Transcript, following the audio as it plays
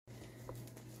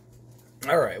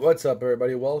Alright, what's up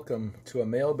everybody? Welcome to a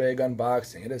mailbag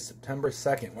unboxing. It is September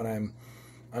 2nd when I'm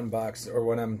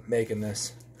when I'm making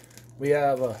this. We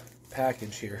have a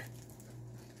package here.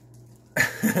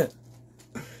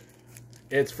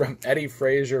 It's from Eddie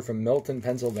Frazier from Milton,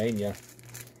 Pennsylvania.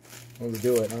 Let's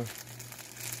do it, huh?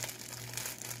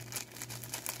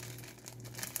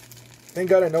 Thank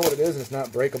God I know what it is and it's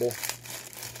not breakable.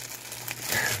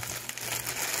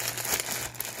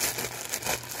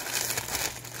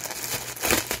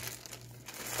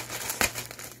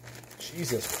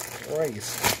 Jesus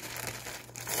Christ.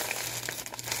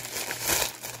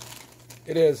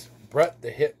 It is Bret the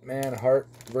Hitman Hart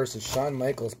versus Shawn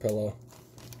Michaels pillow.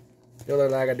 You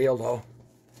look like a dildo.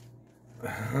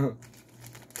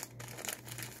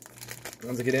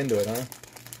 Let's get into it, huh?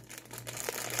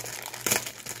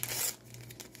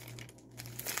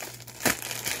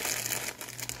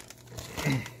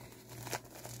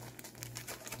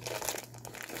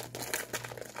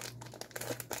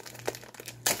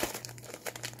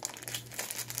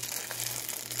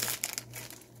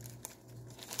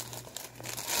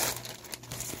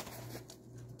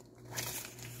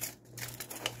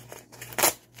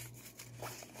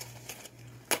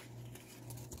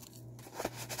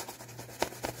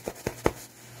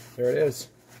 There it is.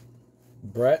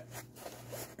 Bret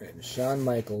and Shawn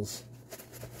Michaels.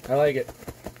 I like it.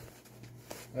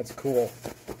 That's cool.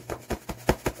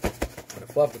 I'm gonna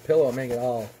fluff the pillow and make it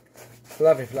all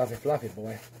fluffy, fluffy, fluffy,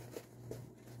 boy.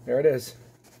 There it is.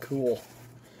 Cool.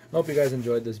 I hope you guys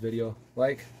enjoyed this video.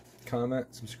 Like, comment,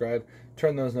 subscribe,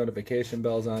 turn those notification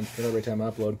bells on for every time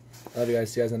I upload. Love you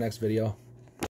guys. See you guys in the next video.